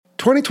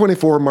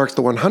2024 marks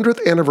the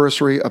 100th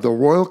anniversary of the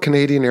Royal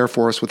Canadian Air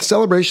Force with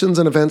celebrations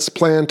and events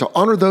planned to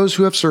honor those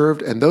who have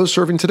served and those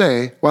serving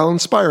today while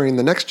inspiring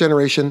the next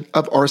generation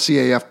of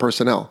RCAF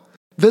personnel.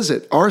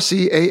 Visit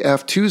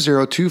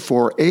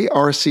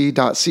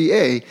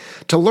rcaf2024arc.ca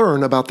to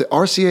learn about the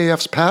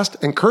RCAF's past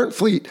and current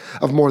fleet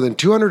of more than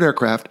 200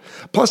 aircraft,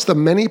 plus the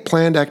many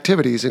planned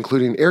activities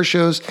including air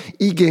shows,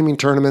 e-gaming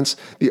tournaments,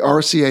 the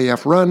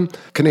RCAF Run,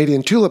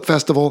 Canadian Tulip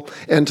Festival,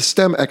 and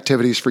STEM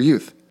activities for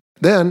youth.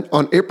 Then,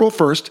 on April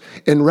 1st,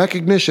 in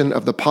recognition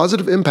of the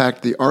positive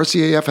impact the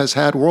RCAF has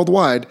had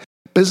worldwide,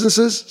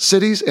 businesses,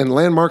 cities, and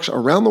landmarks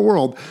around the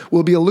world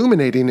will be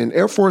illuminating in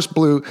Air Force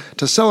blue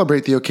to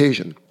celebrate the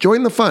occasion.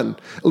 Join the fun.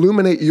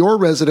 Illuminate your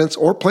residence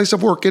or place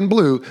of work in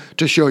blue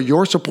to show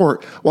your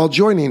support while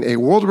joining a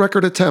world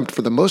record attempt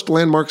for the most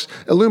landmarks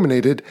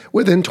illuminated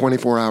within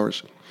 24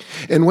 hours.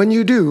 And when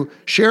you do,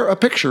 share a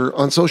picture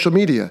on social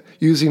media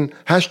using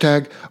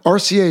hashtag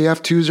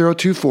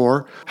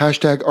RCAF2024,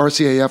 hashtag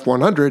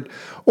RCAF100,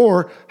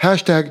 or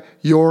hashtag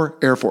Your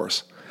Air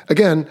Force.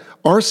 Again,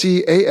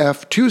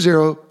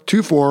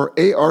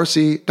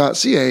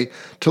 RCAF2024arc.ca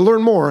to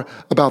learn more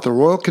about the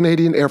Royal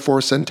Canadian Air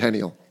Force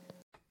Centennial.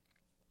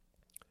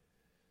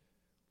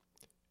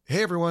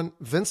 Hey everyone,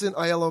 Vincent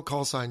Aiello,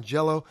 callsign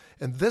Jello,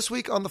 and this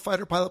week on the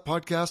Fighter Pilot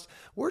Podcast,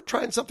 we're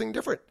trying something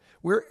different.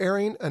 We're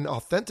airing an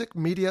authentic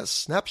media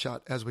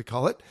snapshot, as we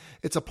call it.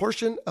 It's a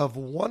portion of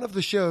one of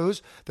the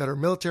shows that are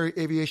military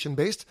aviation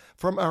based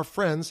from our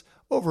friends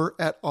over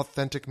at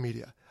Authentic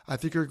Media. I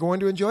think you're going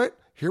to enjoy it.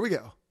 Here we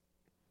go.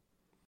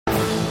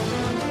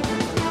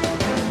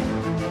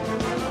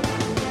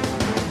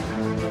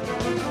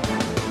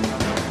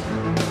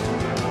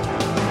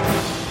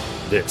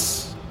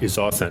 This is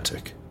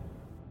Authentic.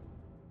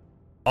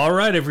 All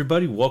right,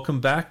 everybody, welcome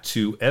back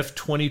to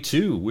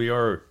F-22. We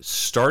are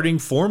starting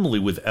formally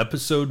with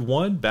episode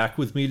 1. Back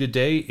with me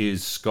today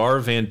is Scar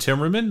Van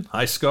Timmerman.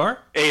 Hi, Scar.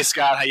 Hey,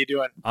 Scott. How you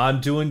doing?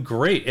 I'm doing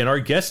great. And our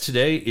guest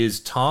today is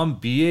Tom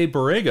B.A.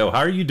 Borrego. How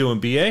are you doing,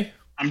 B.A.?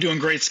 I'm doing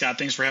great, Scott.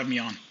 Thanks for having me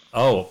on.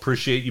 Oh,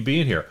 appreciate you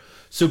being here.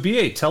 So,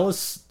 B.A., tell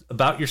us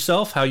about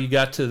yourself, how you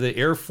got to the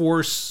Air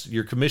Force,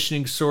 your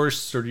commissioning source,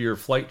 sort of your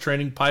flight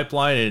training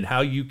pipeline, and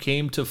how you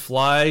came to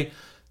fly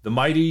the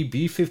mighty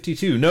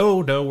B-52. No,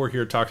 we're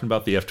here talking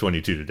about the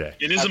F-22 today.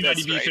 It is a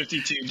mighty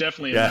B-52,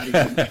 definitely.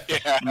 Yeah.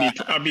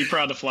 I'd be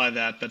proud to fly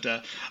that. But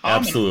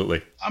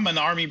absolutely. I'm an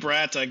Army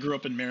brat. I grew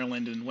up in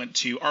Maryland and went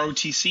to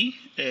ROTC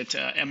at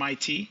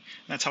MIT.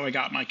 That's how I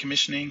got my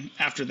commissioning.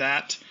 After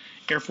that,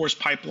 Air Force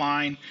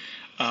pipeline,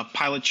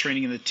 pilot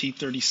training in the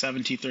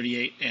T-37,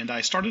 T-38, and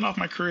I started off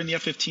my career in the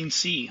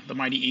F-15C, the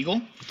Mighty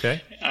Eagle.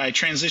 Okay. I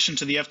transitioned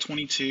to the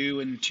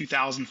F-22 in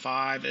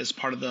 2005 as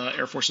part of the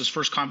Air Force's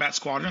first combat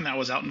squadron. That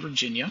was out in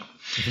Virginia.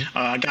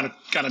 Mm-hmm.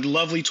 Got a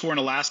lovely tour in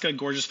Alaska,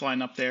 gorgeous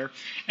flying up there,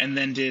 and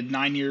then did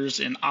 9 years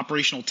in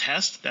operational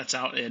test. That's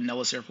out at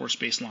Nellis Air Force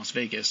Base in Las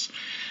Vegas.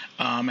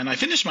 And I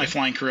finished my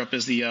flying career up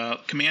as the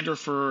commander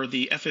for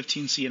the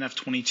F-15C and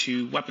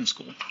F-22 weapons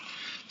school.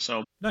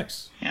 So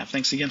nice. Yeah,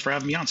 thanks again for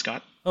having me on,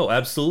 Scott. Oh,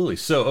 absolutely.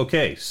 So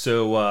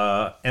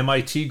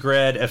MIT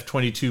grad,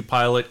 F-22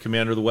 pilot,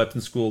 commander of the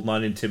weapons school,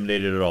 not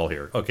intimidated at all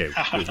here. Okay,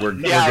 we're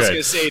good. I was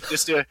going to say,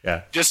 just to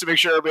make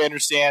sure everybody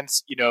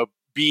understands,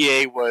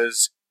 BA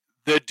was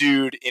the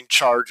dude in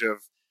charge of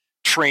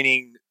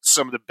training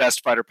some of the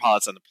best fighter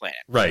pilots on the planet.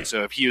 Right.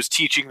 So if he was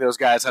teaching those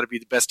guys how to be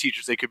the best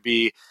teachers they could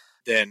be,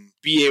 then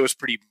BA was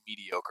pretty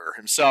mediocre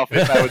himself,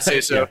 if I would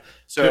say so. Yeah.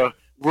 So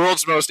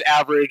world's most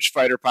average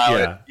fighter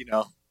pilot,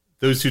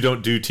 Those who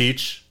don't do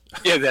teach.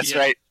 Yeah, that's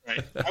right.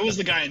 I was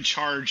the guy in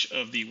charge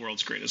of the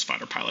world's greatest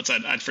fighter pilots.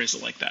 I'd phrase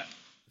it like that.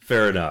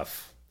 Fair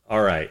enough.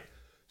 All right.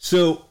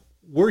 So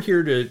we're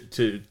here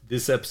to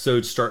this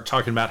episode start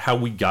talking about how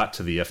we got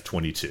to the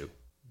F-22.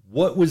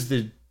 What was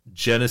the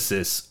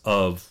genesis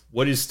of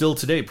what is still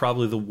today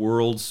probably the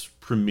world's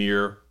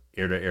premier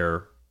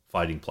air-to-air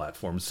fighting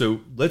platform?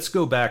 So let's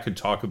go back and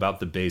talk about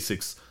the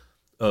basics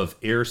of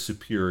air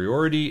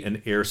superiority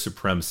and air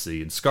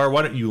supremacy. And Scar,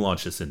 why don't you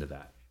launch us into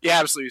that? Yeah,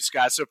 absolutely,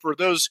 Scott. So for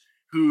those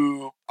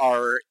who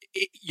are,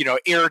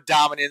 air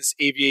dominance,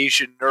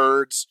 aviation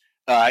nerds,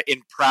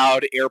 and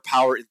proud air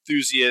power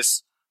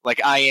enthusiasts like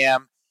I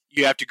am,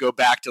 you have to go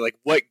back to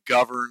what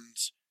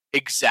governs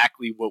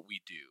exactly what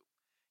we do.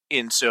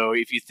 And so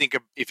if you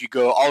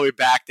go all the way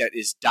back, that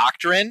is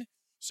doctrine.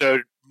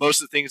 So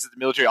most of the things that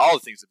all the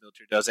things the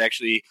military does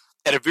actually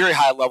at a very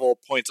high level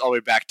points all the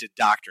way back to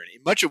doctrine.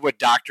 And much of what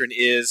doctrine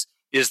is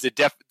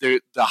the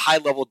high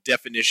level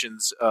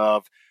definitions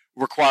of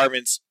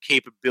requirements,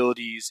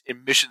 capabilities,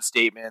 and mission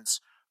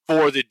statements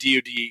for the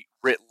DoD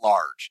writ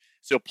large.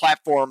 So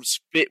platforms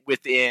fit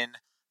within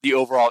the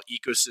overall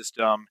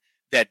ecosystem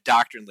that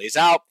doctrine lays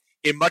out.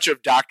 And much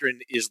of doctrine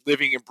is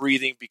living and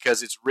breathing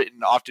because it's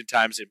written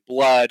oftentimes in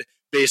blood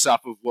based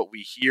off of what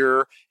we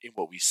hear and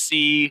what we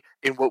see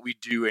and what we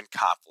do in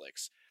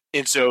conflicts.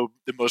 And so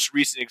the most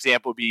recent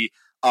example would be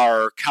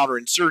our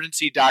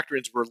counterinsurgency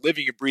doctrines. We're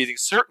living and breathing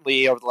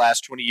certainly over the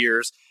last 20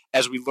 years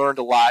as we learned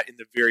a lot in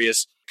the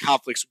various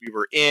conflicts we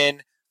were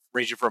in,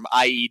 ranging from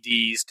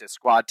IEDs to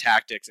squad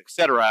tactics,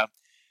 etc.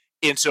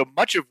 And so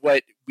much of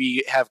what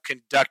we have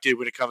conducted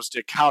when it comes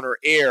to counter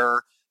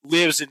air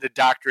lives in the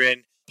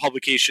Doctrine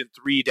Publication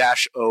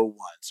 3-01.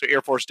 So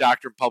Air Force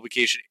Doctrine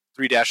Publication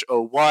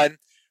 3-01.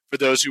 For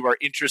those who are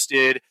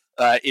interested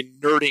in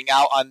nerding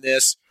out on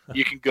this,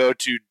 you can go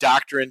to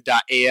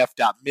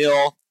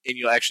doctrine.af.mil and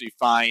you'll actually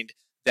find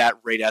that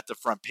right at the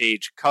front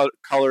page,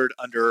 colored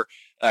under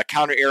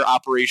counter air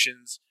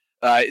operations.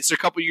 It's a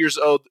couple years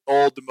old,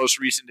 the most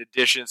recent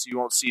edition, so you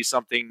won't see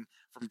something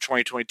from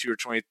 2022 or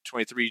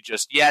 2023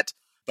 just yet,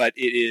 but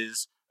it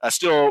is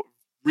still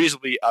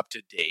reasonably up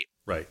to date.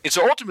 Right. And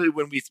so ultimately,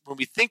 when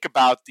we think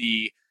about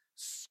the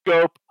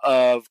scope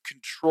of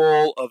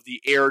control of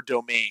the air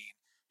domain,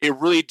 it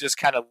really does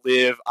kind of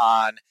live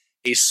on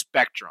a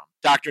spectrum.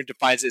 Doctrine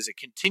defines it as a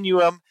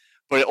continuum,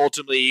 but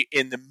ultimately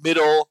in the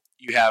middle,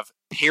 you have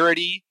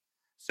parity.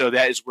 So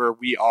that is where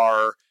we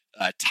are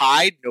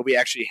tied. Nobody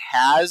actually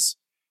has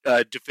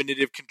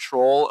definitive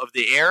control of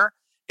the air.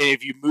 And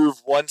if you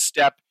move one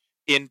step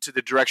into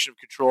the direction of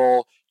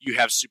control, you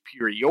have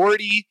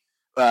superiority,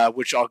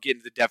 which I'll get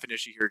into the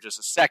definition here in just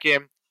a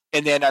second.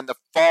 And then on the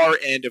far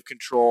end of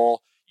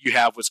control, you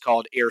have what's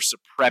called air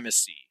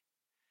supremacy.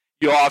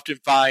 You'll often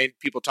find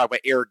people talk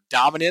about air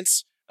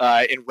dominance,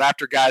 and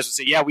Raptor guys would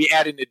say, yeah, we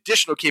add an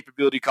additional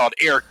capability called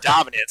air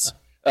dominance.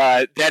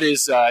 That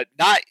is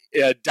not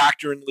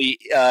doctrinally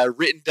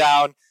written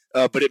down,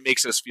 but it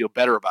makes us feel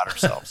better about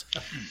ourselves.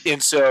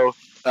 And so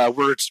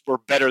we're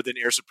better than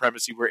air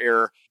supremacy. We're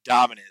air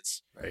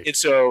dominance. Right. And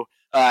so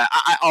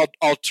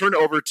I'll turn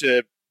over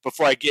to,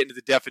 before I get into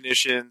the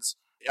definitions,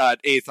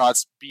 any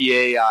thoughts,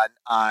 BA,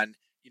 on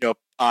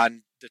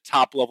the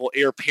top level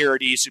air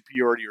parity,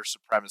 superiority, or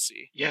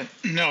supremacy? Yeah,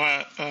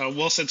 no,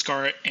 well said,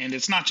 Scar. And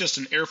it's not just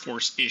an Air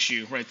Force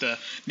issue, right? The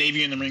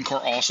Navy and the Marine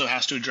Corps also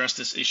has to address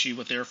this issue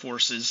with Air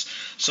Forces.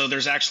 So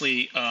there's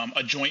actually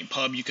a joint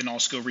pub you can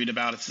also go read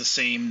about. It's the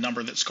same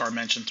number that Scar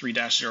mentioned,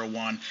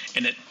 3-01,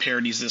 and it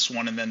parodies this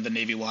one. And then the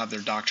Navy will have their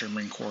doctrine,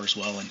 Marine Corps as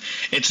well. And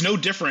it's no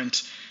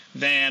different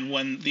than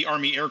when the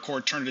Army Air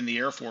Corps turned in the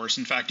Air Force.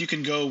 In fact, you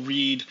can go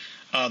read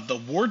the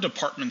War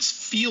Department's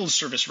field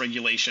service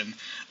regulation,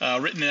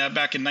 written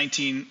back in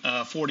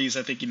 1940s,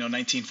 I think,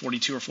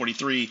 1942 or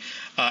 43,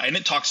 and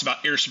it talks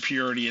about air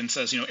superiority and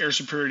says, air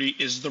superiority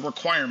is the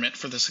requirement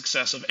for the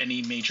success of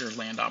any major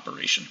land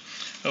operation.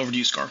 Over to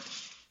you, Scar.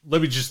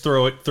 Let me just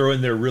throw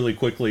in there really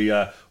quickly.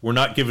 We're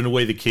not giving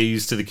away the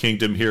keys to the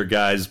kingdom here,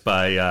 guys,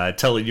 by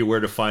telling you where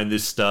to find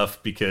this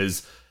stuff,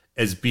 because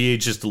as BA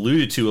just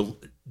alluded to,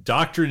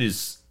 doctrine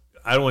is,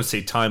 I don't want to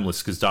say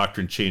timeless, because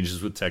doctrine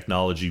changes with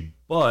technology,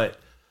 but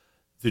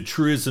the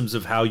truisms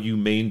of how you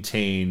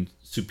maintain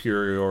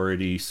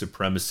superiority,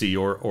 supremacy,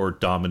 or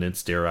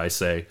dominance, dare I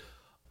say,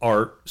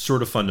 are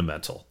sort of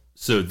fundamental.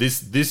 So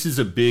this is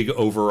a big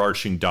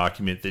overarching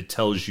document that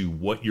tells you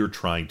what you're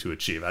trying to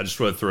achieve. I just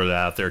want to throw that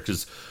out there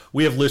because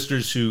we have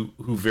listeners who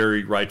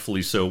very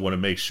rightfully so want to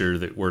make sure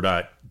that we're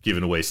not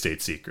giving away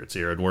state secrets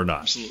here, and we're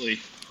not. Absolutely.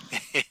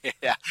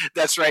 Yeah,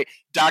 that's right.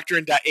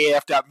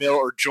 Doctrine.af.mil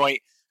or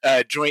joint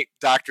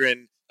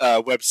doctrine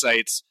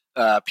websites.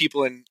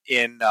 People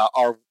in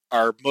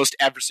our most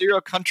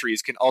adversarial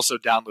countries can also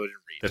download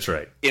and read. That's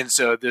right. And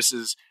so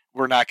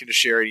we're not going to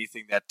share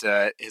anything that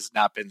has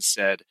not been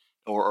said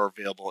or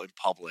available in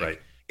public.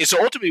 Right. And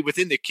so ultimately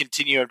within the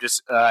continuum,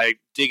 just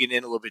digging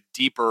in a little bit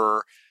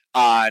deeper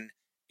on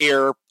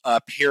air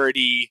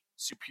parity,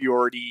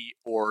 superiority,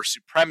 or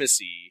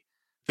supremacy,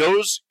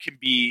 those can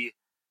be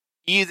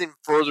even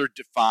further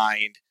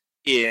defined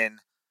in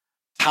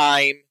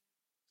time,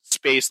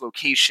 space,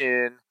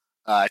 location,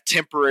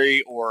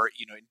 temporary, or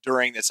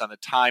enduring. That's on the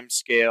time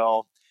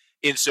scale.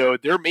 And so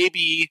there may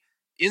be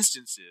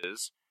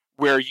instances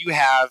where you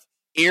have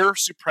air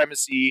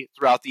supremacy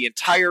throughout the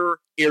entire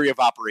area of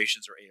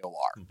operations, or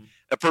AOR. Mm-hmm.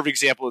 A perfect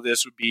example of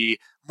this would be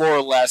more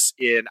or less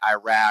in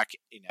Iraq,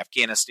 in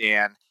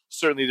Afghanistan.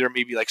 Certainly there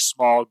may be like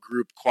small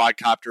group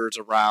quadcopters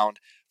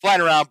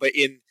flying around, but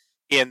in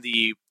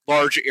the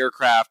large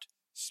aircraft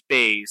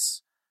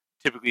space,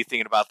 typically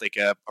thinking about like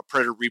a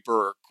Predator Reaper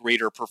or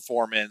greater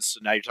performance. So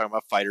now you're talking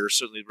about fighters,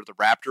 certainly where the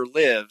Raptor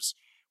lives.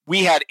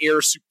 We had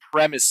air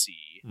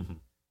supremacy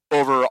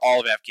over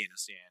all of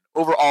Afghanistan,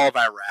 over all of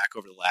Iraq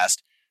over the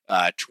last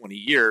 20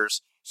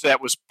 years. So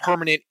that was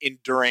permanent,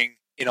 enduring,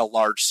 in a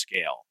large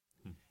scale.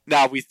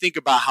 Now we think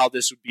about how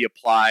this would be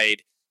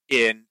applied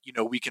in,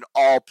 we can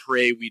all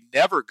pray we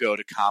never go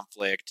to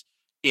conflict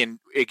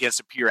against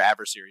a peer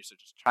adversary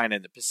such as China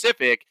in the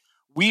Pacific.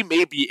 We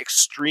may be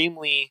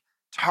extremely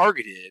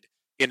targeted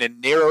in a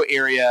narrow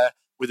area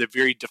with a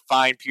very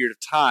defined period of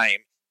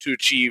time to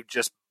achieve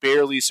just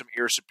barely some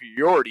air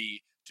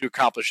superiority to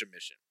accomplish a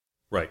mission.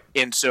 Right.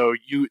 And so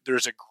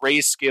there's a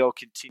grayscale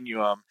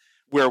continuum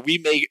where we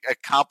may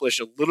accomplish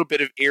a little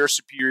bit of air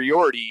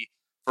superiority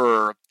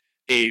for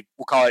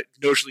we'll call it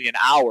notionally an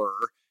hour,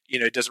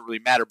 it doesn't really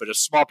matter, but a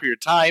small period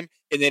of time,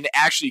 and then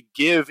actually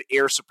give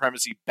air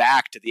supremacy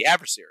back to the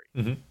adversary.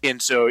 Mm-hmm.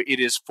 And so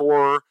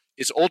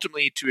it's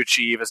ultimately to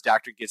achieve, as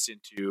Doctrine gets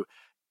into,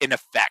 an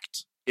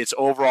effect. It's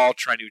overall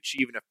trying to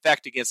achieve an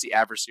effect against the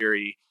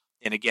adversary.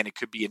 And again, it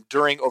could be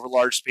enduring over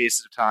large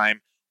spaces of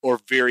time, or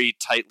very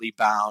tightly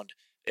bound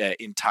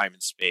in time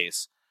and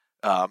space.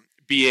 BA,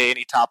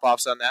 any top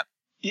offs on that?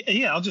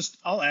 Yeah,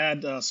 I'll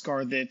add,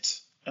 Scar, that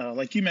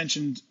like you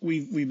mentioned,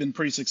 we've been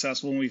pretty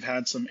successful and we've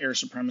had some air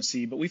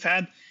supremacy, but we've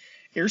had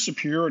air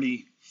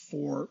superiority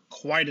for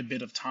quite a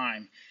bit of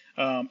time.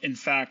 In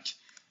fact,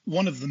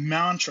 one of the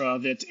mantra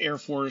that Air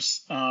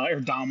Force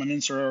air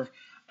dominance or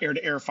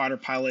air-to-air fighter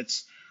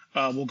pilots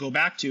will go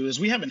back to is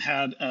we haven't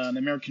had an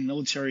American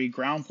military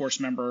ground force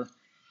member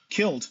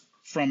killed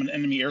from an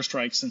enemy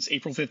airstrike since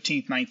April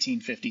 15th,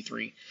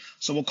 1953.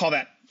 So we'll call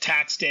that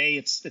Tax Day.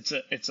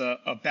 It's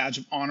a badge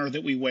of honor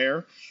that we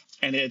wear,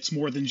 and it's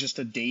more than just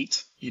a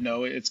date.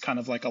 It's kind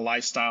of like a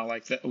lifestyle,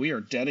 like that. We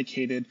are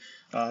dedicated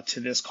to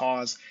this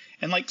cause.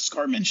 And like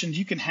Scar mentioned,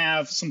 you can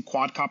have some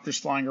quadcopters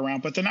flying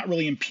around, but they're not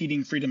really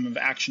impeding freedom of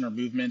action or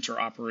movement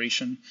or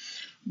operation.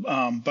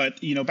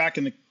 But back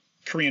in the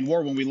Korean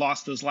War, when we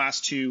lost those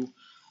last two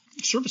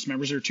service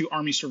members, there were two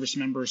Army service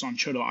members on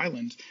Chodo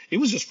Island, it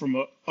was just from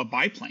a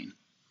biplane.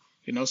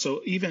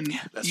 So even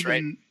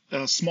right.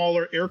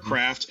 Smaller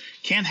aircraft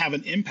can have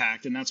an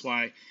impact, and that's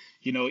why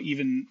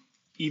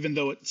even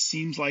though it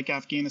seems like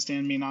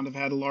Afghanistan may not have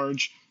had a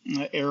large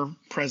air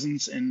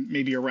presence, and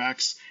maybe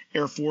Iraq's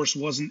Air Force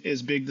wasn't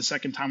as big the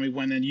second time we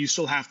went in, you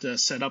still have to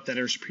set up that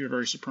air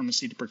superiority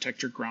supremacy to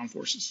protect your ground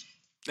forces.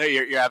 No,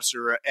 you're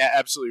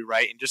absolutely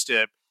right. And just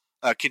to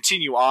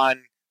continue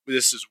on with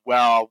this as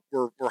well,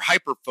 we're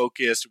hyper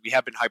focused. We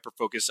have been hyper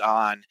focused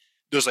on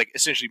those like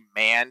essentially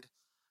manned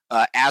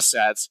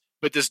assets,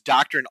 but this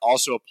doctrine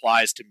also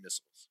applies to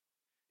missiles.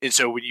 And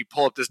so when you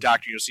pull up this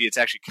doctrine, you'll see it's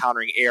actually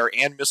countering air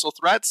and missile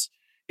threats.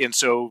 And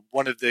so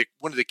one of the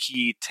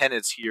key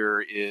tenets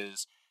here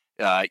is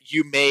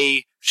you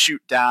may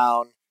shoot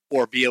down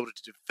or be able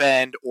to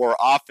defend or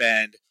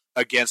offend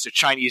against a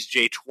Chinese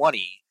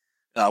J-20,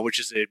 which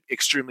is an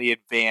extremely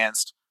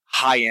advanced,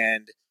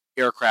 high-end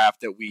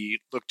aircraft that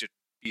we look to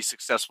be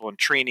successful in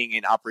training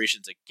and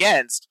operations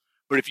against.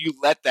 But if you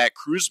let that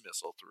cruise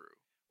missile through,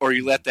 or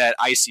you let that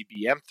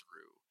ICBM through,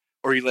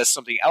 or you let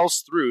something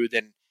else through,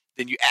 then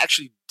you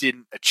actually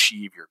didn't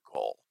achieve your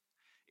goal.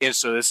 And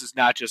so this is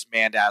not just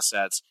manned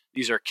assets.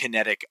 These are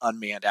kinetic,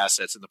 unmanned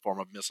assets in the form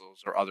of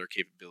missiles or other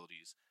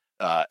capabilities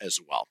as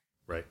well.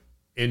 Right.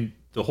 And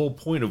the whole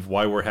point of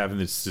why we're having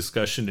this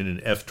discussion in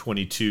an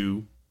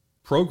F-22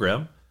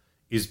 program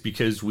is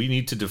because we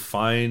need to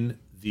define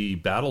the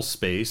battle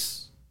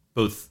space,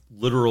 both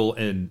literal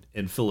and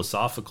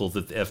philosophical,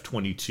 that the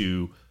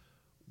F-22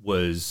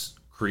 was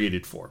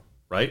created for,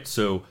 right?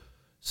 So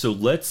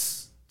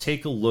let's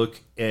take a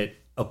look at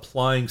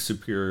applying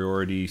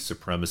superiority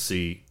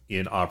supremacy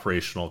in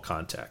operational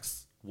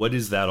contexts. What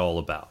is that all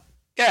about?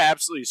 Yeah,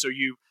 absolutely. So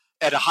you,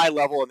 at a high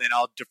level, and then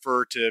I'll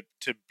defer to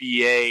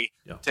BA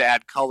to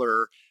add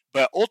color,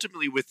 but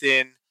ultimately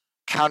within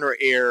counter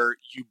air,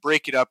 you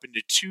break it up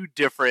into two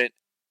different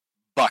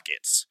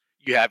buckets.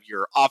 You have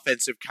your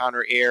offensive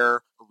counter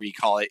air, or we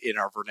call it in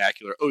our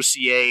vernacular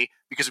OCA,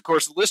 because of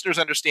course the listeners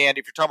understand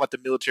if you're talking about the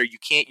military, you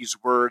can't use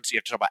words, you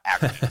have to talk about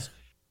acronyms.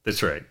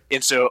 That's right.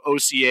 And so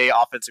OCA,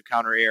 offensive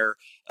counter air,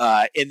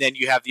 and then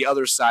you have the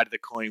other side of the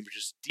coin, which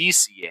is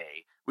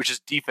DCA, which is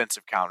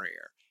defensive counter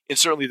air. And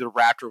certainly the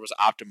Raptor was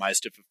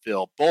optimized to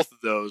fulfill both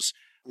of those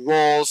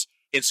roles.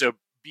 And so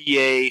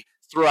BA,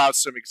 throw out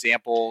some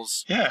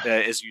examples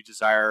as you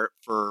desire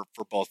for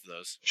both of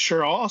those.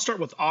 Sure. I'll start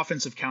with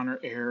offensive counter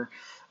air.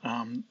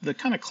 The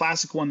kind of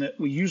classic one that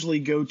we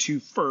usually go to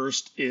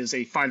first is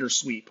a fighter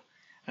sweep.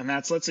 And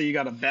that's, let's say you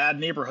got a bad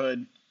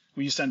neighborhood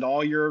where you send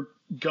all your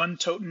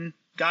gun-toting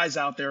guys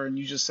out there and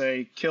you just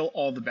say, kill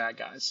all the bad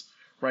guys,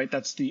 right?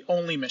 That's the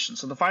only mission.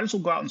 So the fighters will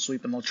go out and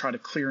sweep and they'll try to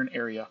clear an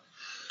area.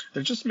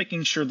 They're just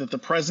making sure that the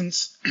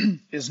presence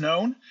is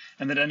known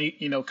and that any,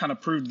 kind of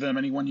prove to them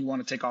anyone you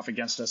want to take off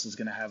against us is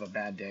going to have a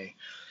bad day.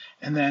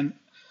 And then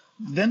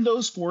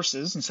those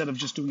forces, instead of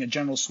just doing a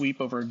general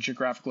sweep over a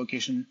geographic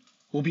location,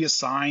 will be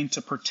assigned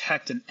to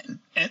protect an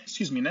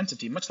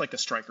entity, much like a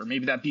striker.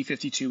 Maybe that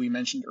B-52 we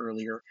mentioned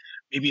earlier.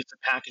 Maybe it's a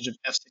package of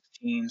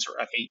F-16s or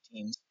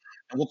F-18s,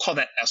 and we'll call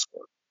that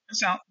escort.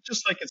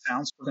 Just like it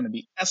sounds, we're going to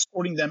be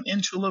escorting them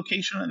into a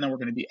location, and then we're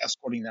going to be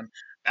escorting them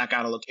back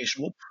out of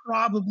location. We'll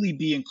probably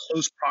be in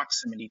close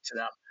proximity to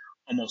them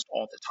almost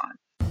all the time.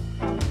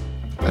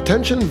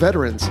 Attention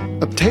veterans,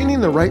 obtaining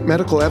the right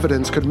medical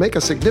evidence could make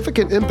a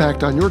significant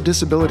impact on your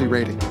disability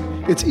rating.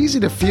 It's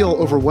easy to feel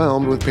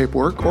overwhelmed with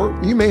paperwork, or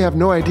you may have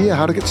no idea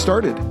how to get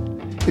started.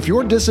 If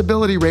your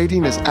disability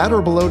rating is at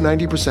or below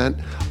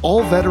 90%,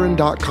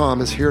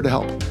 allveteran.com is here to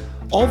help.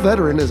 All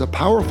Veteran is a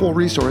powerful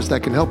resource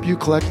that can help you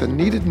collect the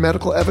needed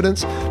medical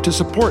evidence to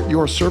support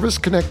your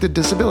service-connected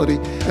disability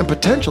and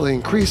potentially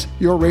increase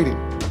your rating.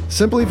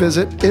 Simply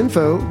visit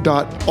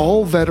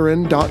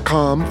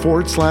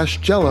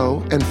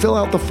info.allveteran.com/Jello and fill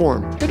out the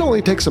form. It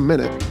only takes a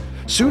minute.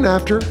 Soon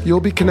after, you'll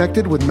be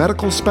connected with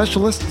medical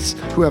specialists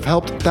who have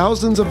helped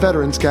thousands of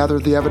veterans gather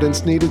the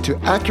evidence needed to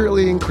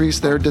accurately increase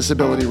their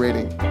disability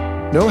rating.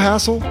 No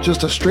hassle,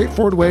 just a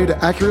straightforward way to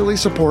accurately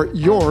support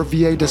your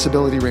VA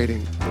disability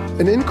rating.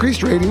 An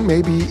increased rating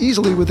may be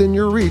easily within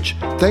your reach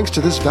thanks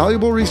to this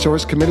valuable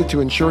resource committed to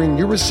ensuring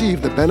you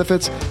receive the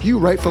benefits you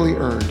rightfully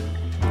earned.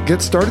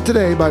 Get started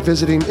today by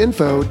visiting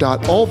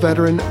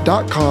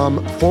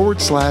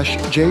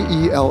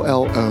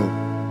info.allveteran.com/JELLO.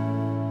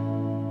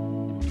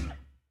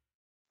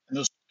 And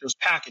those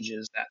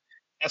packages, that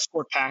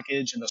escort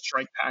package and the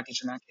strike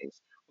package in that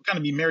case, we'll kind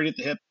of be married at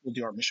the hip. We'll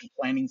do our mission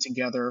planning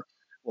together.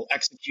 We'll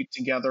execute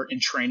together. In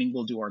training,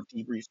 we'll do our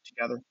debrief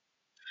together.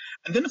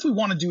 And then if we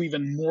want to do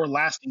even more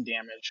lasting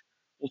damage,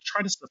 we'll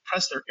try to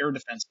suppress their air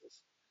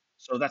defenses.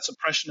 So that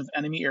suppression of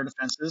enemy air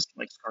defenses,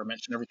 like Scar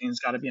mentioned, everything's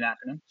got to be an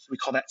acronym. So we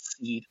call that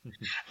SEED.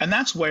 And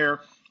that's where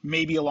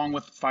maybe along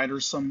with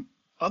fighters, some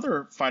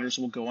other fighters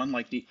will go in,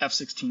 like the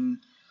F-16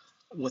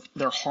 with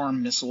their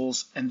HARM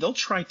missiles, and they'll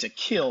try to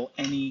kill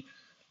any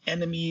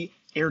enemy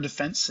air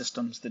defense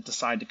systems that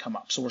decide to come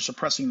up. So we're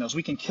suppressing those.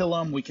 We can kill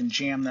them, we can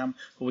jam them,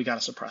 but we got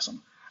to suppress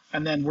them.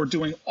 And then we're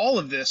doing all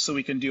of this so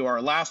we can do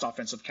our last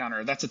offensive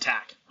counter. That's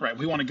attack, right?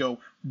 We want to go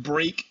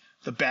break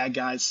the bad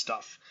guys'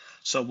 stuff.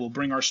 So we'll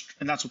bring our,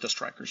 and that's what the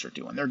strikers are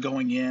doing. They're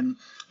going in,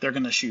 they're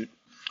going to shoot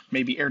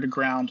maybe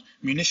air-to-ground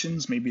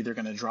munitions, maybe they're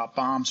going to drop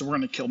bombs. So we're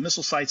going to kill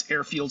missile sites,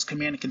 airfields,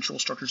 command and control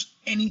structures,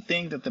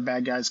 anything that the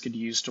bad guys could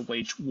use to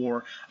wage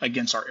war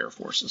against our air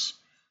forces.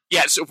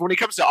 Yeah, so when it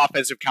comes to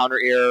offensive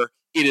counter-air,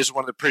 it is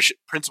one of the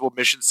principal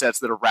mission sets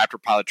that a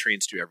Raptor pilot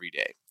trains to every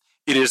day.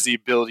 It is the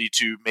ability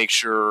to make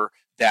sure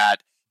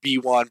that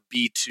B-1,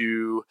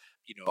 B-2,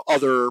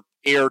 other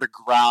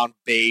air-to-ground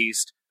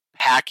based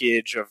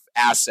package of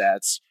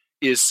assets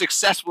is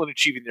successful in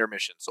achieving their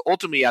mission. So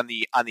ultimately on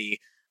the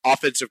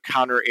offensive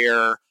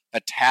counter-air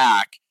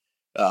attack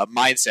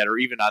mindset, or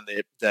even on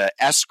the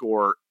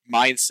escort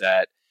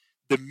mindset,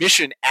 the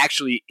mission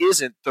actually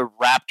isn't the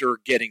Raptor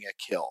getting a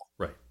kill.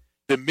 Right.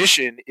 The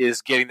mission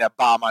is getting that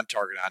bomb on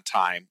target on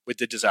time with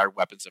the desired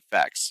weapons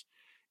effects.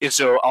 And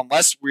so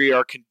unless we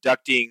are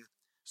conducting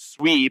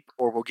sweep,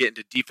 or we'll get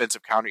into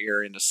defensive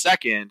counter-air in a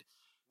second,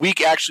 we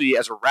actually,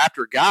 as a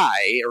Raptor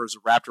guy, or as a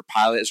Raptor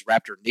pilot, as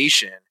Raptor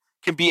Nation,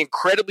 can be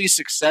incredibly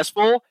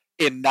successful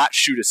and not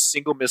shoot a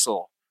single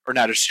missile or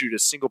not to shoot a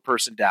single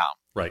person down.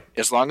 Right.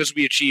 As long as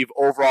we achieve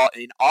overall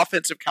in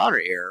offensive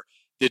counter-air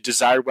the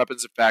desired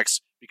weapons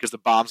effects because the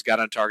bombs got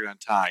on target on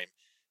time.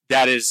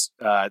 That is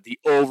the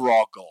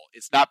overall goal.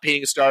 It's not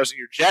painting stars in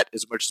your jet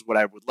as much as what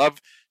I would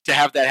love to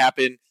have that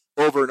happen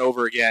over and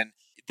over again.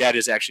 That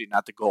is actually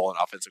not the goal in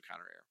offensive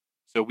counter-air.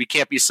 So we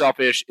can't be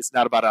selfish. It's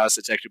not about us.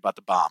 It's actually about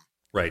the bomb.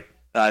 Right.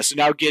 So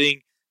now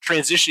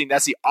transitioning,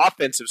 that's the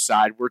offensive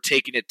side. We're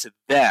taking it to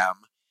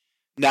them.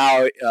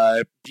 Now,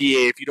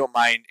 DA, if you don't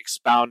mind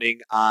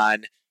expounding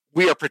on,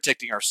 we are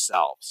protecting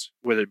ourselves,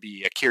 whether it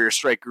be a carrier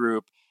strike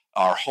group,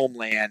 our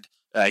homeland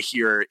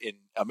here in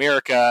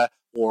America,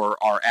 or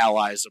our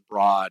allies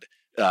abroad.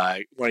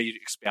 Why don't you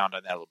expound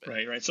on that a little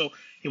bit? Right. So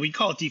we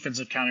call it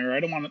defensive counter. I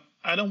don't want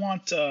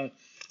the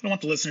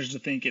listeners to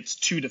think it's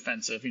too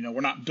defensive.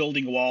 We're not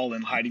building a wall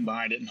and hiding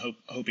behind it and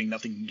hoping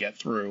nothing can get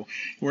through.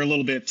 We're a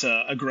little bit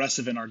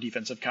aggressive in our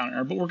defensive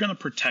counter, but we're going to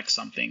protect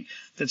something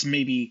that's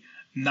maybe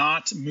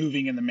not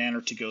moving in the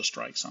manner to go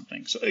strike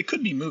something. So it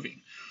could be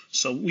moving.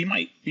 So we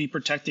might be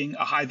protecting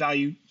a high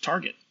value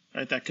target,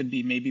 right? That could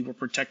be maybe we're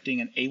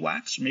protecting an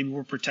AWACS, or maybe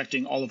we're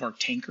protecting all of our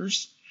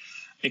tankers.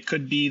 It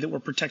could be that we're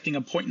protecting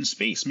a point in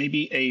space.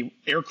 Maybe a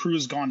air crew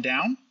has gone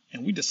down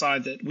and we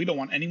decide that we don't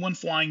want anyone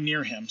flying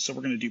near him. So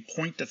we're going to do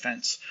point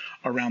defense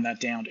around that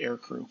downed air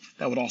crew.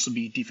 That would also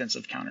be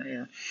defensive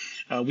counter-air.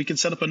 We could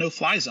set up a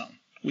no-fly zone.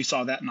 We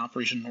saw that in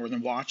Operation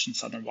Northern Watch and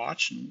Southern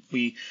Watch. And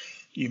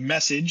you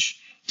message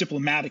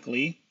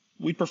diplomatically,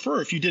 we'd prefer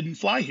if you didn't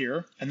fly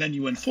here, and then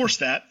you enforce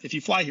that. If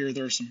you fly here,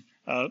 there's some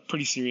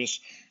pretty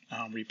serious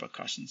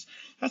repercussions.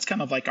 That's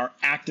kind of like our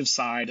active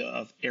side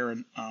of air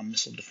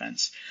missile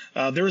defense.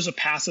 There is a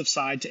passive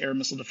side to air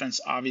missile defense,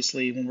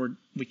 obviously, when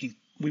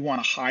we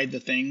want to hide the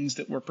things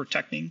that we're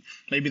protecting.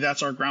 Maybe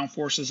that's our ground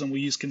forces and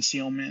we use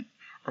concealment,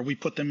 or we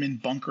put them in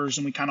bunkers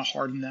and we kind of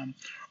harden them,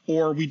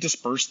 or we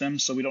disperse them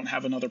so we don't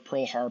have another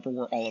Pearl Harbor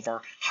where all of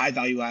our high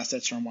value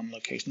assets are in one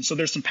location. So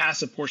there's some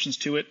passive portions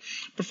to it.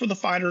 But for the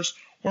fighters,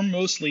 we're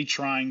mostly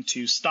trying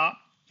to stop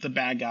the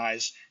bad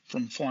guys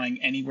from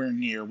flying anywhere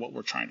near what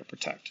we're trying to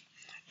protect.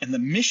 And the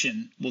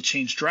mission will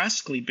change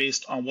drastically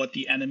based on what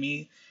the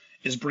enemy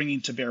is bringing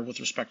to bear with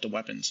respect to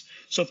weapons.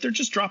 So if they're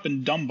just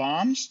dropping dumb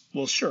bombs,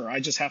 well, sure, I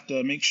just have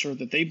to make sure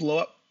that they blow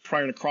up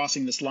prior to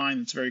crossing this line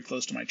that's very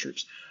close to my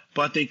troops.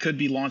 But they could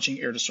be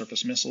launching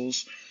air-to-surface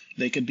missiles.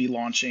 They could be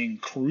launching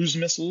cruise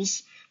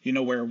missiles,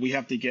 where we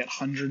have to get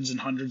hundreds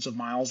and hundreds of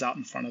miles out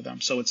in front of them.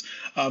 So it's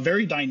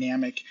very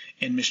dynamic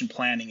in mission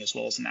planning as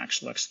well as in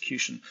actual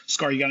execution.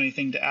 Scar, you got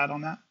anything to add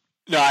on that?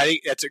 No, I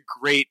think that's a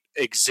great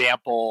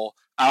example.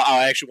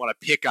 I actually want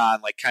to pick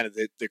on kind of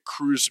the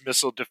cruise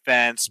missile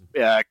defense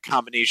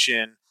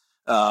combination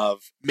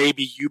of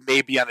maybe you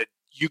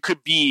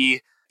could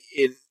be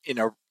in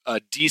a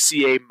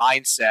DCA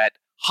mindset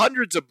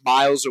hundreds of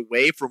miles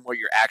away from what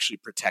you're actually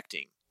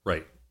protecting.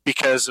 Right.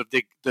 Because of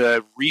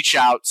the reach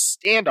out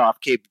standoff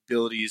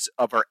capabilities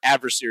of our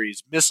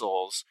adversaries'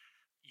 missiles,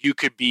 you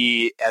could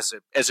be, as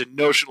a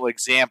notional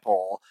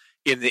example,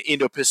 in the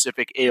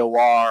Indo-Pacific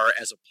AOR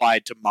as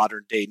applied to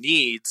modern day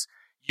needs,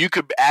 you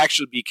could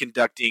actually be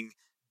conducting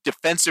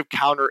defensive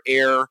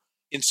counter-air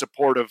in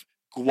support of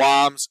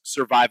Guam's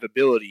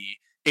survivability,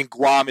 and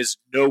Guam is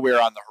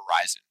nowhere on the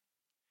horizon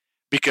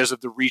because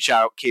of the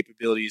reach-out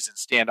capabilities and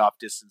standoff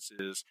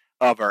distances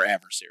of our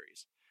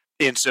adversaries.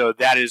 And so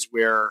that is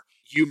where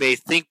you may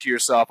think to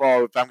yourself,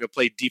 oh, if I'm going to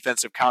play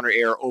defensive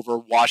counter-air over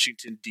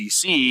Washington,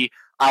 D.C.,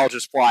 I'll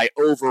just fly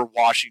over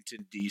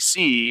Washington,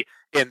 D.C.,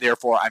 and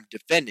therefore I'm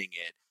defending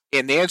it.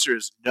 And the answer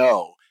is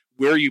no.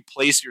 Where you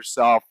place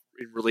yourself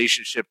in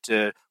relationship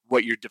to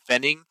what you're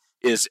defending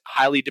is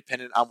highly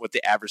dependent on what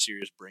the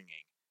adversary is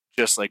bringing,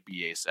 just like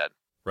BA said.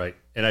 Right.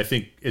 And I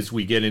think as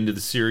we get into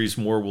the series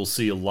more, we'll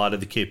see a lot of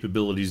the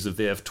capabilities of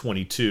the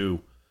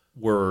F-22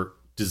 were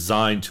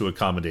designed to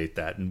accommodate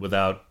that. And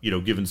without,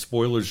 giving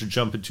spoilers or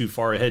jumping too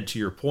far ahead to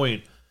your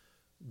point,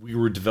 we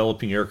were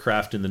developing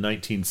aircraft in the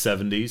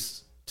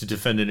 1970s to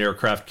defend an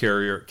aircraft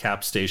carrier at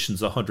cap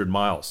stations 100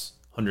 miles,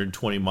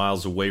 120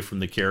 miles away from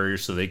the carrier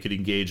so they could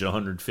engage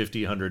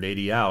 150,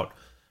 180 out.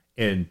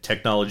 And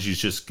technology's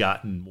just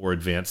gotten more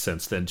advanced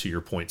since then, to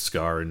your point,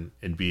 Scar and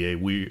BA.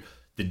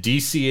 The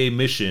DCA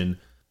mission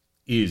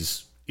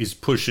is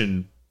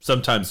pushing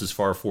sometimes as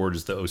far forward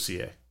as the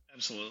OCA.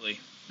 Absolutely.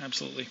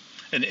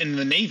 And in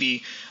the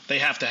Navy, they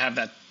have to have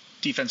that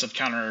defensive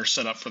counter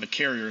set up for the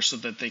carrier so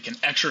that they can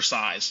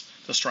exercise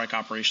the strike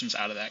operations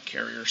out of that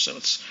carrier. So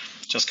it's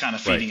just kind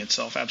of feeding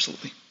itself.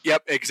 Absolutely.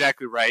 Yep,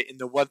 exactly right. And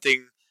the one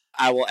thing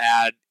I will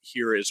add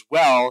here as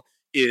well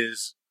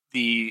is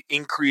the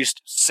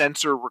increased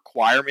sensor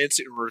requirements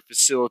in order to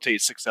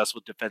facilitate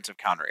successful defensive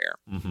counter-air.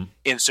 Mm-hmm.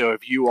 And so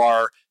if you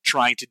are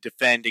trying to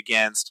defend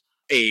against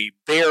a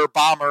Bear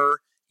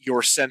bomber,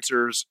 your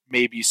sensors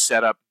may be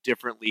set up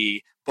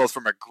differently, both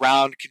from a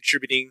ground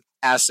contributing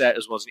asset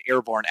as well as an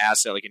airborne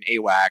asset like an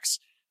AWACS.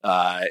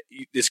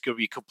 This could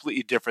be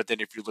completely different than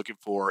if you're looking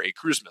for a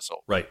cruise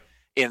missile. Right.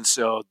 And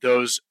so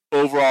those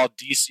overall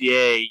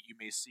DCA, you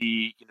may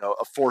see,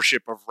 a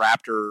 4-ship of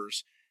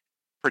Raptors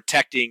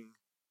protecting,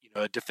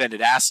 a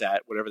defended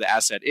asset, whatever the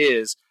asset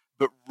is,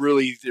 but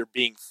really they're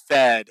being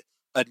fed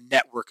a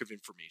network of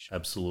information.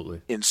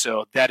 Absolutely. And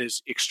so that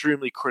is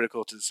extremely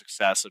critical to the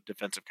success of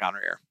defensive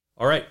counter-air.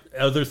 All right.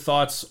 Other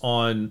thoughts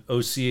on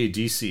OCA,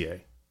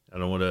 DCA? I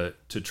don't want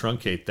to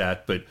truncate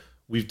that, but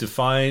we've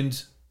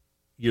defined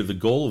the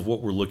goal of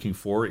what we're looking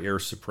for, air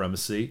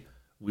supremacy.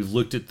 We've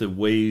looked at the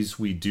ways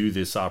we do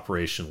this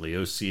operationally,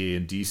 OCA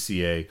and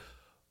DCA.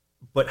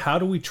 But how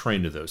do we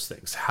train to those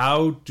things?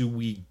 How do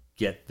we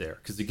get there?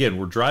 Because again,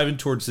 we're driving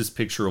towards this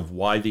picture of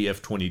why the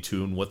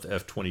F-22 and what the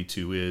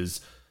F-22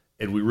 is,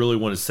 and we really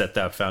want to set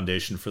that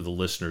foundation for the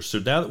listeners. So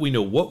now that we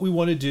know what we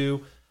want to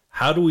do,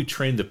 how do we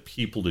train the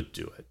people to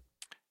do it?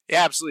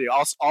 Yeah, absolutely.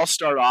 I'll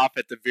start off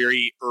at the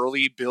very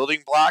early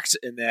building blocks,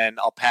 and then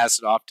I'll pass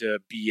it off to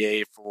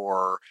BA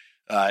for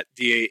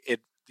the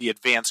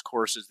advanced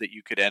courses that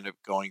you could end up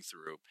going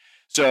through.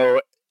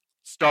 So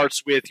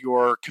starts with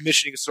your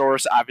commissioning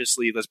source.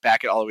 Obviously, let's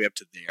back it all the way up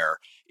to there.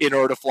 In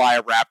order to fly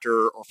a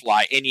Raptor or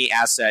fly any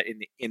asset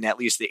in at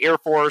least the Air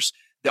Force,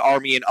 the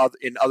Army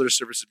and other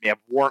services may have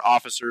warrant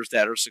officers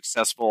that are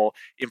successful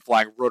in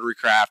flying rotary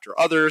craft or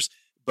others.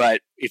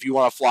 But if you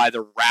want to fly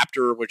the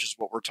Raptor, which is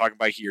what we're talking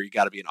about here, you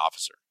got to be an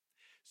officer.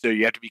 So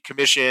you have to be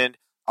commissioned,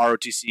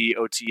 ROTC,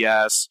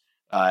 OTS,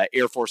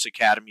 Air Force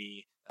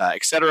Academy,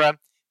 etc.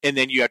 And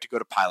then you have to go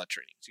to pilot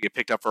training. So you get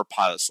picked up for a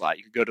pilot slot.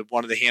 You can go to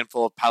one of the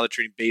handful of pilot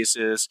training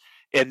bases,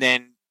 and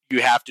then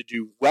you have to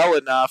do well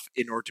enough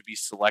in order to be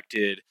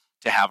selected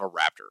to have a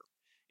Raptor.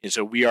 And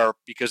so we are,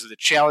 because of the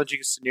challenging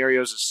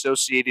scenarios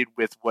associated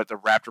with what the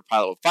Raptor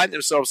pilot will find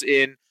themselves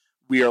in,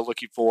 we are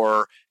looking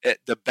for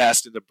the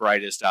best and the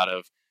brightest out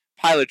of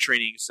pilot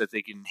training so that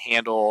they can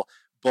handle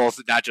both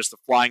not just the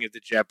flying of the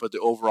jet, but the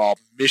overall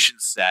mission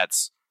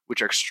sets,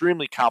 which are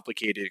extremely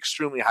complicated,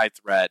 extremely high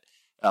threat,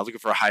 looking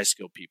for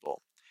high-skilled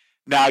people.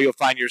 Now you'll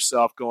find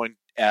yourself going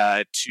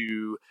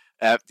to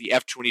the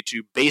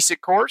F-22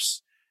 basic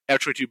course.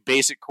 F-22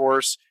 basic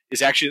course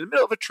is actually in the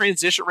middle of a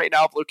transition right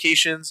now of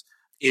locations.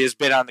 It has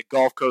been on the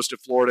Gulf Coast of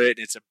Florida, and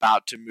it's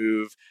about to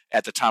move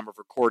at the time of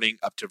recording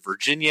up to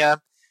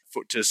Virginia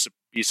to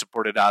be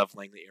supported out of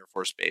Langley Air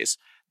Force Base.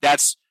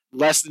 That's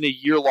less than a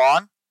year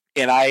long,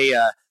 and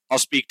I'll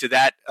speak to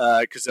that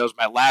because that was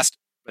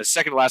my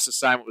second to last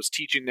assignment was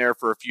teaching there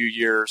for a few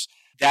years.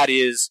 That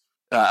is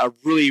a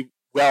really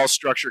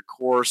well-structured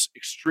course,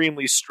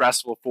 extremely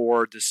stressful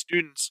for the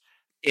students,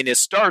 and it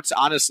starts,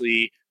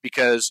 honestly,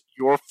 because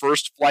your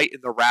first flight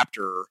in the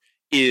Raptor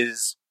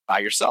is by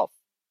yourself.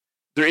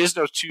 There is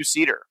no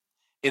two-seater,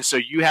 and so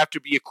you have to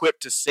be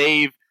equipped to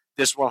save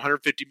this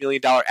 $150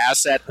 million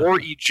asset or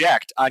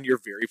eject on your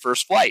very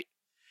first flight.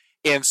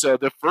 And so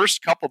the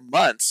first couple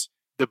months,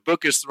 the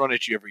book is thrown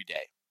at you every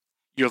day.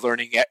 You're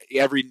learning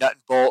every nut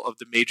and bolt of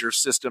the major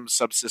systems,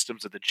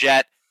 subsystems of the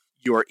jet.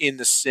 You're in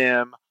the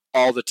sim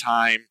all the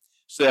time.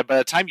 So that by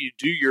the time you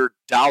do your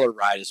dollar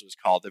ride, as it was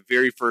called, the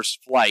very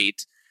first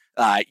flight,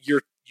 you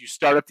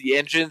start up the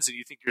engines and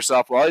you think to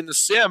yourself, well, in the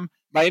sim,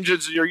 my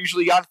engines are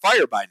usually on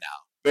fire by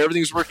now, but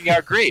everything's working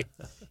out great.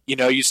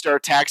 You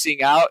start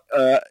taxiing out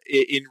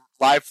in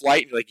live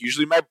flight, and like,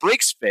 usually my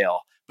brakes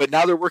fail, but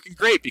now they're working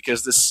great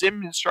because the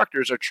sim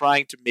instructors are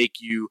trying to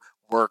make you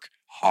work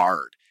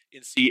hard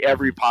and see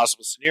every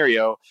possible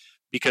scenario,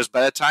 because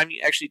by the time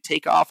you actually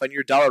take off on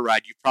your dollar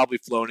ride, you've probably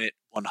flown it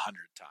 100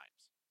 times.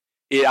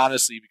 It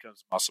honestly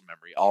becomes muscle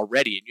memory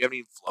already, and you haven't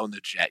even flown the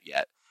jet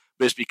yet.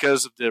 But it's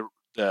because of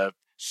the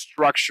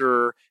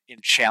structure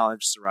and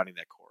challenge surrounding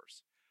that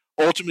course.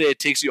 Ultimately, it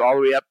takes you all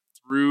the way up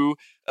through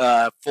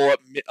full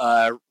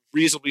up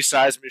reasonably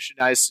sized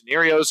missionized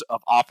scenarios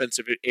of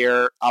offensive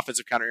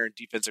counter air, and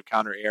defensive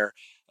counter air.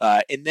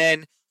 And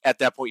then at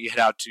that point, you head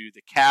out to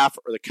the CAF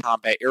or the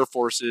Combat Air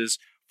Forces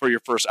for your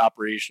first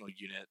operational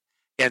unit.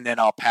 And then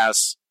I'll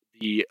pass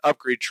the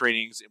upgrade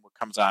trainings and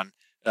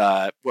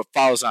what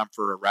follows on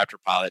for a Raptor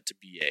pilot to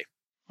BA.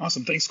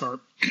 Awesome. Thanks,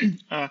 Carp.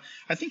 I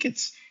think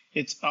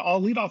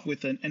I'll lead off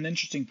with an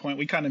interesting point.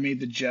 We kind of made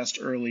the jest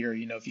earlier,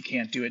 if you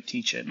can't do it,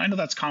 teach it. And I know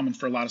that's common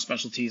for a lot of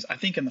specialties. I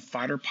think in the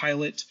fighter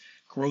pilot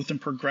growth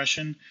and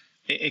progression,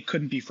 it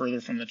couldn't be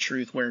further from the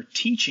truth, where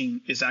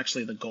teaching is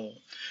actually the goal.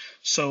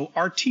 So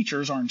our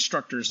teachers, our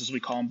instructors, as we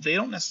call them, they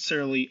don't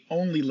necessarily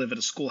only live at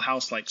a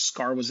schoolhouse like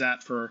Scar was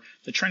at for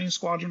the training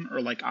squadron,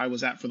 or like I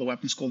was at for the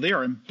weapons school. They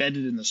are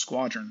embedded in the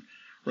squadron,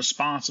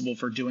 responsible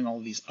for doing all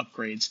of these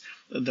upgrades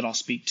that I'll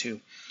speak to.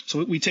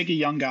 So we take a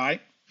young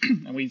guy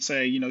and we'd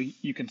say,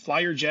 you can fly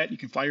your jet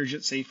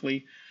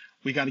safely.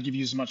 We got to give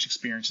you as much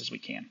experience as we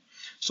can.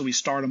 So we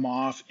start him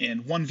off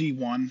in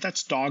 1v1.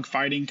 That's dog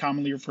fighting,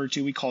 commonly referred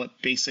to. We call it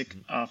basic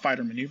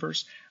fighter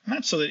maneuvers. And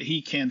that's so that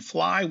he can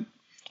fly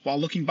while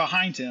looking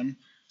behind him,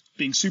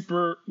 being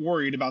super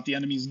worried about the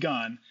enemy's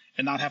gun,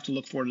 and not have to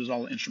look forward at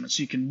all the instruments.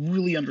 So you can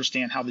really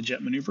understand how the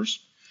jet maneuvers.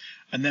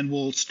 And then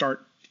we'll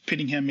start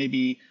pitting him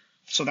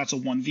so that's a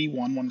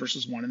 1v1, 1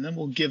 versus 1. And then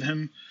we'll give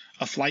him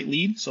a flight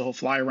lead. So he'll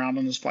fly around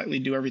on his flight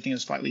lead, do everything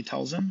his flight lead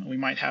tells him. And we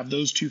might have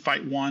those two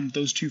fight 1,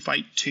 those two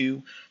fight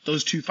 2,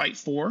 those two fight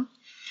 4.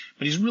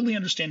 But he's really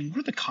understanding, what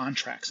are the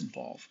contracts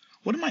involved?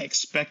 What am I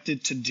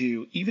expected to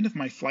do, even if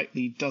my flight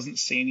lead doesn't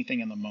say anything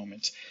in the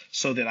moment,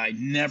 so that I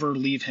never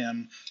leave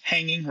him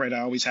hanging, right?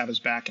 I always have his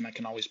back and I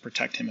can always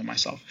protect him and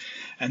myself.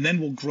 And then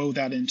we'll grow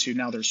that into,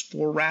 now there's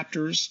 4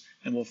 Raptors,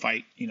 and we'll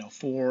fight,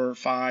 4,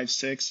 5,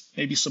 6,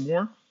 maybe some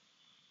more.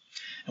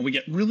 And we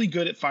get really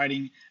good at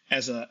fighting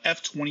as a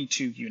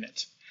F-22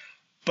 unit.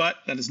 But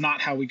that is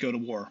not how we go to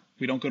war.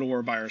 We don't go to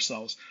war by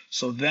ourselves.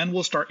 So then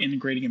we'll start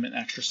integrating them in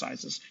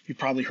exercises. You've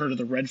probably heard of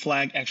the red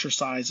flag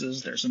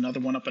exercises. There's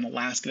another one up in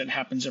Alaska that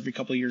happens every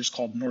couple of years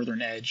called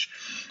Northern Edge.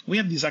 We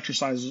have these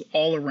exercises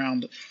all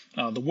around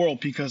the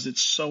world because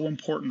it's so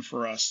important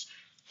for us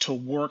to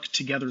work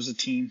together as a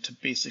team to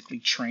basically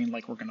train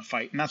like we're going to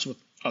fight. And that's with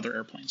other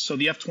airplanes. So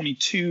the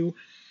F-22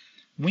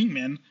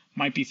 wingman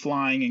might be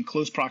flying in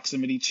close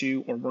proximity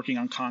to or working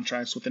on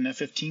contracts with an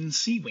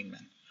F-15C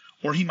wingman.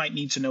 Or he might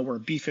need to know where a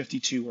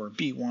B-52 or a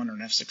B-1 or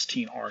an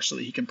F-16 are so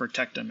that he can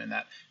protect them in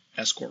that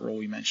escort role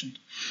we mentioned.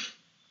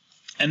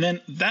 And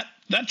then that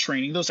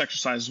training, those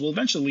exercises, will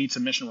eventually lead to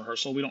mission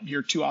rehearsal. We don't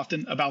hear too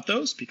often about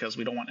those because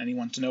we don't want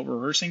anyone to know we're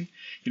rehearsing,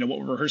 what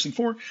we're rehearsing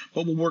for,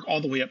 but we'll work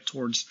all the way up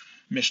towards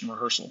mission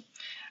rehearsal.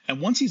 And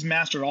once he's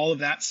mastered all of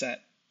that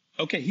set,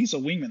 okay, he's a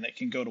wingman that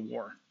can go to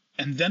war.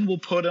 And then we'll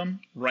put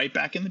him right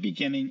back in the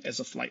beginning as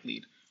a flight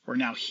lead, where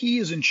now he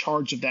is in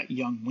charge of that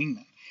young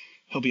wingman.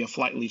 He'll be a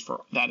flight lead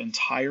for that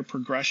entire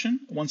progression.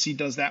 Once he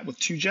does that with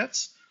 2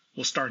 jets,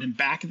 we'll start him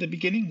back at the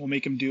beginning. We'll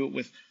make him do it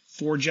with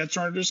 4 jets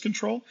under his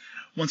control.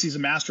 Once he's a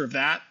master of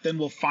that, then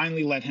we'll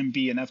finally let him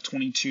be an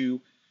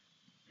F-22,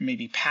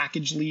 maybe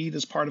package lead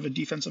as part of a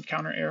defensive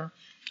counter air.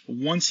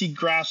 Once he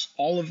grasps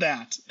all of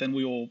that, then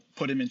we will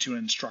put him into an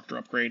instructor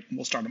upgrade, and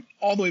we'll start him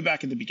all the way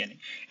back at the beginning.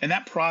 And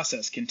that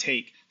process can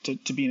take,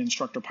 to be an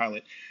instructor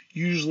pilot,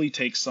 usually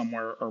takes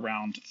somewhere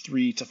around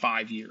 3 to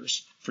 5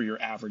 years for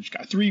your average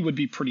guy. 3 would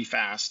be pretty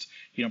fast,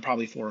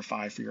 probably 4 or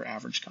 5 for your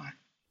average guy.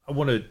 I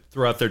want to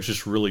throw out there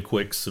just really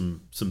quick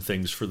some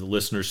things for the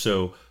listeners.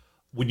 So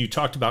when you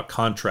talked about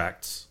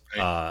contracts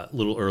a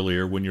little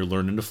earlier, when you're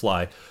learning to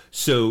fly,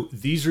 so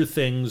these are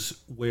things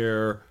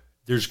where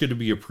there's going to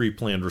be a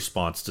pre-planned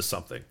response to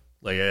something.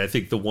 Like, I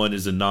think the one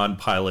as a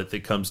non-pilot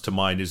that comes to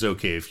mind is,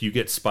 okay, if you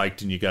get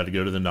spiked and you got to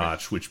go to the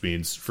notch, which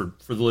means for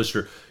the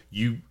listener,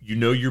 you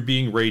know you're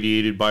being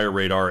radiated by a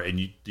radar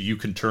and you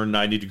can turn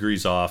 90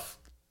 degrees off,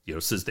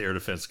 says the air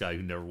defense guy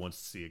who never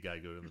wants to see a guy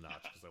go to the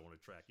notch because I want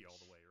to track you all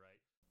the way, right?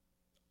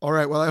 All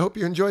right. Well, I hope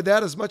you enjoyed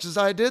that as much as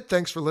I did.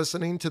 Thanks for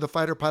listening to the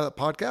Fighter Pilot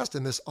Podcast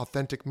and this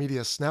Authentic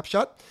Media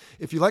snapshot.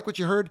 If you like what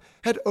you heard,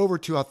 head over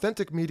to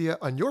Authentic Media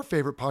on your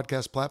favorite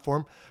podcast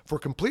platform for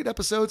complete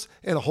episodes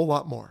and a whole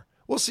lot more.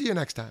 We'll see you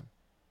next time.